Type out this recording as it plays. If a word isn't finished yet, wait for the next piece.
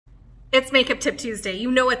It's Makeup Tip Tuesday.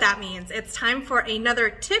 You know what that means. It's time for another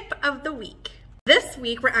tip of the week. This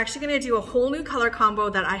week, we're actually gonna do a whole new color combo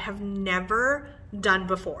that I have never done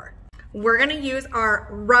before. We're gonna use our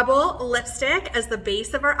Rebel lipstick as the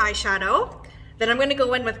base of our eyeshadow. Then I'm gonna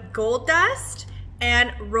go in with Gold Dust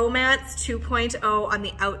and Romance 2.0 on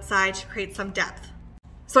the outside to create some depth.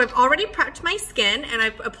 So I've already prepped my skin and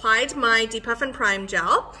I've applied my Depuff and Prime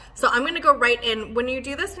gel. So I'm gonna go right in. When you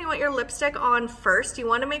do this and you want your lipstick on first, you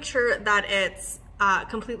wanna make sure that it's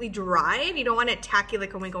completely dried. You don't want it tacky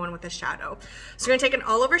like when we go in with a shadow. So we're gonna take an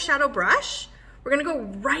all over shadow brush. We're gonna go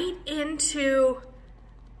right into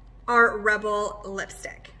our Rebel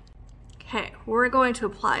lipstick. Okay, we're going to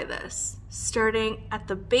apply this starting at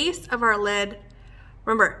the base of our lid.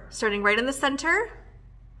 Remember, starting right in the center,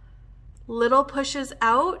 little pushes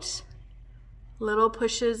out, little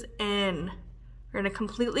pushes in. We're gonna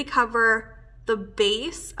completely cover the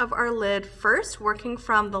base of our lid first, working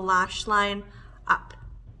from the lash line up.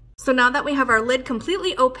 So now that we have our lid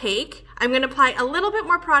completely opaque, I'm gonna apply a little bit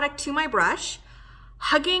more product to my brush,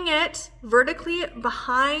 hugging it vertically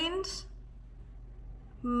behind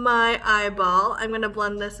my eyeball. I'm gonna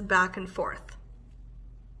blend this back and forth.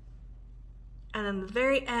 And then the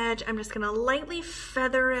very edge, I'm just gonna lightly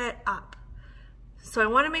feather it up. So I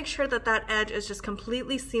wanna make sure that that edge is just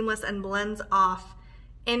completely seamless and blends off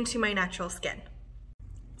into my natural skin.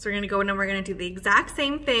 So we're gonna go in and we're gonna do the exact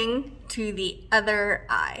same thing to the other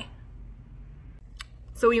eye.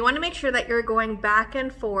 So you wanna make sure that you're going back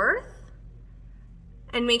and forth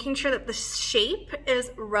and making sure that the shape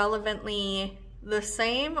is relevantly the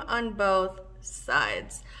same on both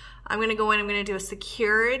sides. I'm gonna go in, I'm gonna do a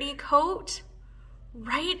security coat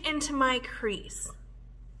right into my crease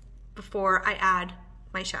before I add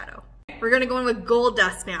my shadow. We're gonna go in with Gold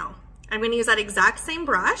Dust now. I'm gonna use that exact same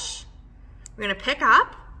brush. We're gonna pick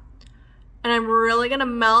up, and I'm really gonna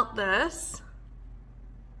melt this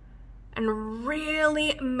and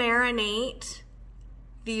really marinate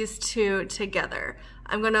these two together.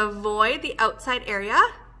 I'm gonna avoid the outside area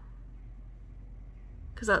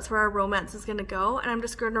because that's where our Romance is gonna go, and I'm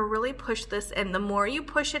just gonna really push this in. The more you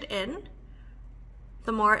push it in,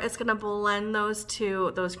 the more it's gonna blend those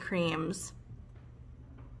creams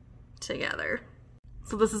together.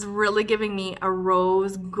 So this is really giving me a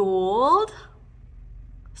rose gold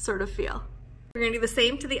sort of feel. We're gonna do the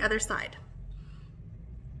same to the other side.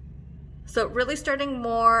 So really starting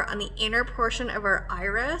more on the inner portion of our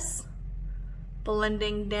iris,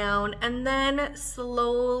 blending down, and then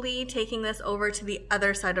slowly taking this over to the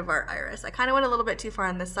other side of our iris. I kind of went a little bit too far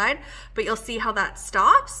on this side, but you'll see how that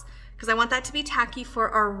stops, because I want that to be tacky for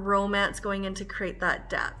our Romance going in to create that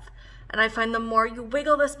depth. And I find the more you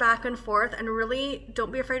wiggle this back and forth, and really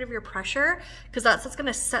don't be afraid of your pressure, because that's what's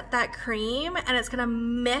gonna set that cream, and it's gonna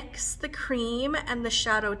mix the cream and the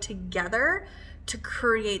shadow together to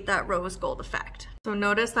create that rose gold effect. So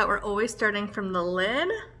notice that we're always starting from the lid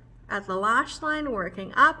at the lash line,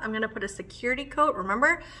 working up. I'm gonna put a security coat,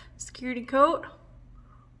 remember? Security coat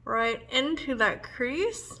right into that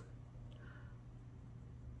crease.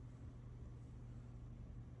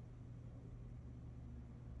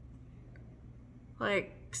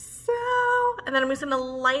 Like so, and then I'm just gonna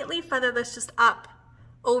lightly feather this just up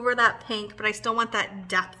over that pink, but I still want that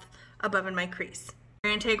depth above in my crease.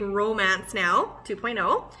 We're gonna take Romance now,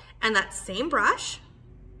 2.0, and that same brush,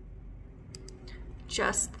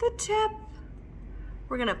 just the tip.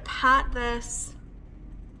 We're gonna pat this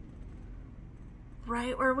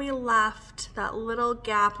right where we left that little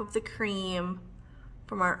gap of the cream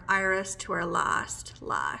from our iris to our last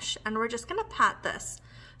lash, and we're just gonna pat this.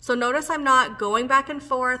 So notice I'm not going back and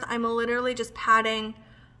forth, I'm literally just patting,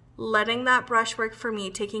 letting that brush work for me,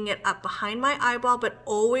 taking it up behind my eyeball, but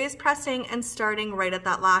always pressing and starting right at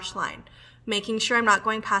that lash line, making sure I'm not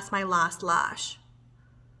going past my last lash.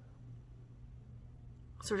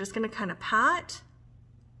 So we're just gonna kind of pat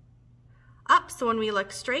up, so when we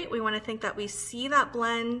look straight, we wanna think that we see that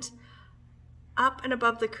blend up and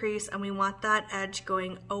above the crease, and we want that edge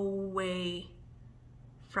going away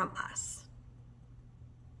from us.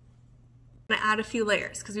 I'm gonna add a few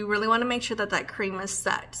layers because we really want to make sure that that cream is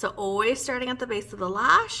set. So always starting at the base of the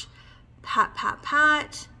lash, pat, pat,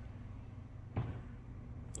 pat.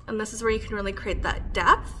 And this is where you can really create that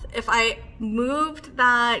depth. If I moved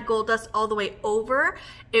that Gold Dust all the way over,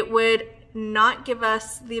 it would not give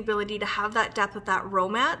us the ability to have that depth with that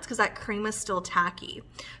Romance because that cream is still tacky.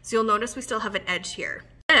 So you'll notice we still have an edge here.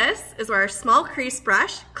 This is where our small crease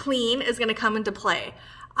brush, clean, is gonna come into play.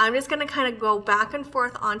 I'm just gonna kind of go back and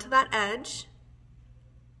forth onto that edge,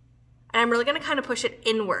 and I'm really gonna kind of push it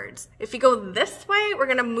inwards. If you go this way, we're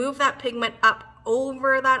gonna move that pigment up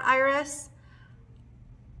over that iris,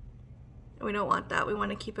 And we don't want that. We want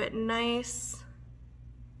to keep it nice,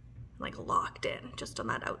 like locked in, just on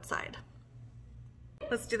that outside.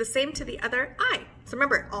 Let's do the same to the other eye. So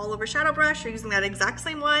remember, all over shadow brush, you're using that exact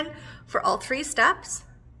same one for all 3 steps.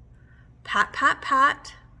 Pat, pat,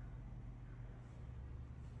 pat.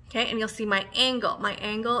 Okay, and you'll see my angle. My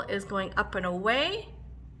angle is going up and away.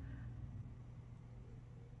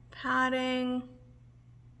 Patting.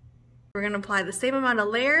 We're gonna apply the same amount of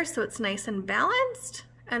layers so it's nice and balanced,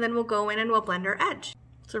 and then we'll go in and we'll blend our edge.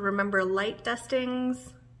 So remember, light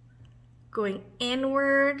dustings, going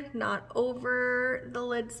inward, not over the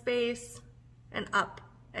lid space, and up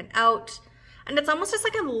and out. And it's almost just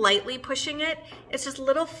like I'm lightly pushing it. It's just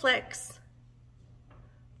little flicks,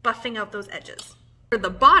 buffing out those edges. For the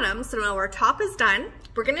bottom, so now our top is done,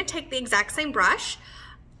 we're gonna take the exact same brush.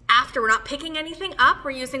 After, we're not picking anything up,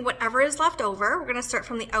 we're using whatever is left over. We're gonna start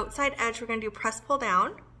from the outside edge, we're gonna do press, pull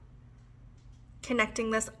down,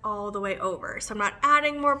 connecting this all the way over. So I'm not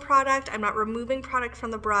adding more product, I'm not removing product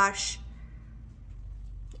from the brush.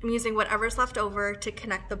 I'm using whatever's left over to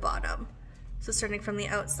connect the bottom. So starting from the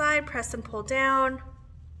outside, press and pull down,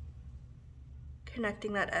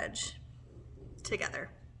 connecting that edge together.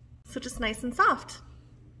 So just nice and soft.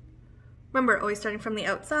 Remember, always starting from the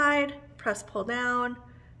outside, press, pull down,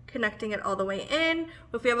 connecting it all the way in.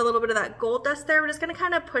 If we have a little bit of that gold dust there, we're just gonna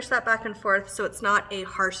kind of push that back and forth so it's not a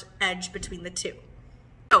harsh edge between the two.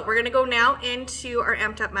 So we're gonna go now into our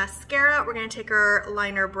Amped Up mascara. We're gonna take our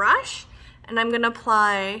liner brush and I'm gonna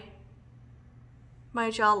apply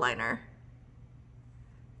my gel liner.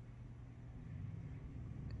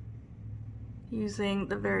 Using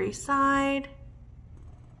the very side,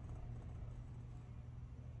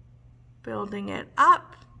 building it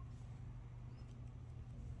up.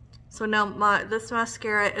 So now this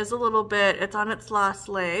mascara is a little bit, it's on its last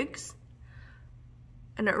legs.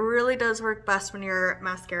 And it really does work best when your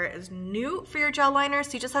mascara is new for your gel liner.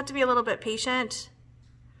 So you just have to be a little bit patient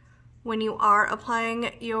when you are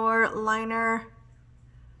applying your liner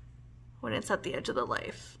when it's at the edge of the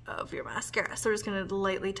life of your mascara. So we're just gonna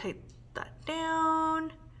lightly tighten that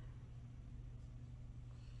down.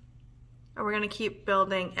 And we're gonna keep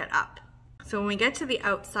building it up. So when we get to the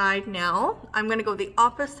outside now, I'm gonna go the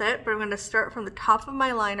opposite, but I'm gonna start from the top of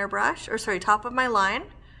my liner brush, or sorry, top of my line,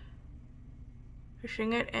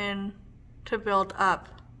 pushing it in to build up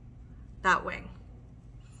that wing.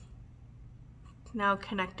 Now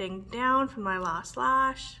connecting down from my last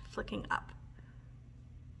lash, flicking up.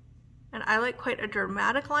 And I like quite a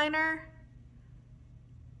dramatic liner.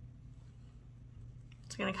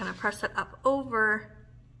 Just gonna kind of press it up over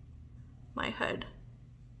my hood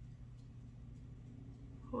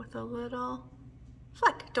with a little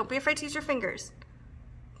flick. Don't be afraid to use your fingers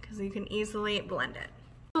because you can easily blend it.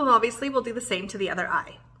 So obviously we'll do the same to the other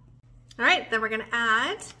eye. All right, then we're gonna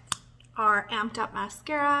add our Amped Up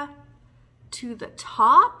mascara to the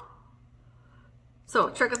top. So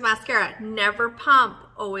trick with mascara, never pump,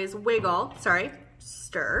 always wiggle,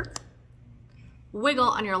 stir, wiggle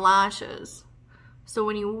on your lashes. So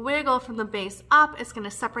when you wiggle from the base up, it's gonna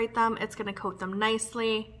separate them, it's gonna coat them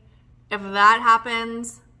nicely. If that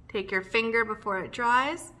happens, take your finger before it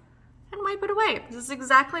dries and wipe it away. This is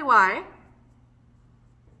exactly why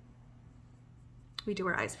we do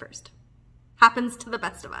our eyes first. Happens to the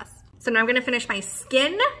best of us. So now I'm gonna finish my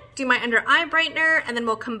skin, do my under eye brightener, and then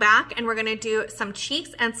we'll come back and we're gonna do some cheeks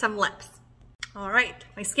and some lips. All right,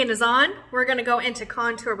 my skin is on. We're gonna go into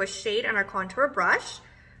contour with shade and our contour brush.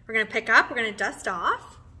 We're gonna pick up, we're gonna dust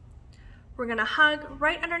off. We're gonna hug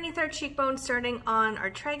right underneath our cheekbone, starting on our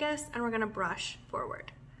tragus, and we're gonna brush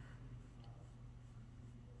forward.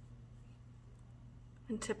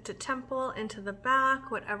 And tip to temple, into the back,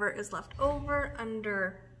 whatever is left over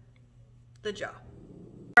under the jaw.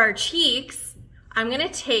 For our cheeks, I'm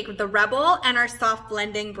gonna take the Rebel and our soft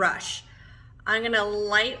blending brush. I'm gonna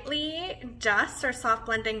lightly dust our soft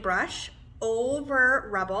blending brush over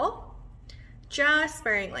Rebel, just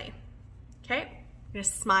sparingly. Okay, I'm gonna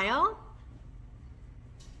smile.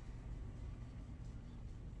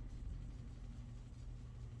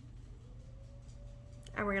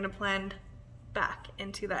 And we're gonna blend back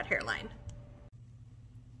into that hairline.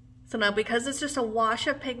 So now, because it's just a wash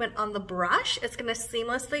of pigment on the brush, it's gonna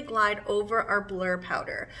seamlessly glide over our blur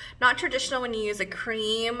powder. Not traditional when you use a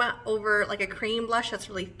cream over, like a cream blush that's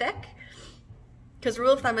really thick, because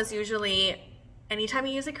rule of thumb is usually anytime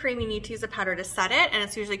you use a cream, you need to use a powder to set it, and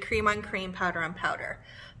it's usually cream on cream, powder on powder.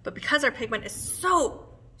 But because our pigment is so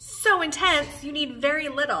intense, you need very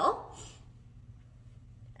little,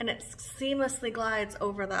 and it seamlessly glides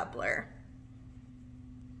over that blur.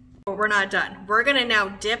 But we're not done. We're gonna now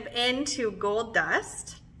dip into gold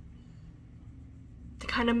dust to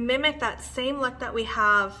kind of mimic that same look that we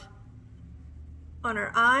have on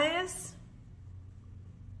our eyes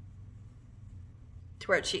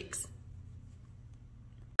to our cheeks.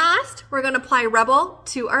 Last, we're going to apply Rebel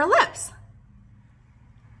to our lips.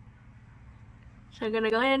 So I'm going to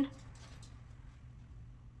go in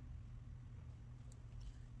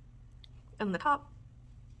on the top.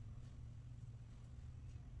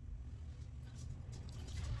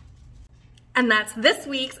 And that's this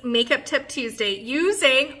week's Makeup Tip Tuesday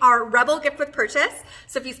using our Rebel gift with purchase.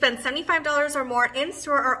 So if you spend $75 or more in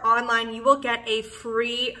store or online, you will get a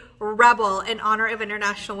free Rebel in honor of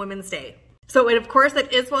International Women's Day. So of course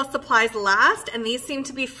it is while supplies last, and these seem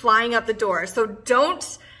to be flying out the door. So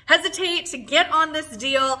don't hesitate to get on this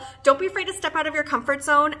deal. Don't be afraid to step out of your comfort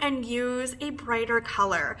zone and use a brighter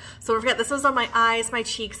color. So don't forget, this was on my eyes, my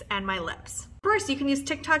cheeks, and my lips. First, you can use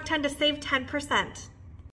TikTok 10 to save 10%.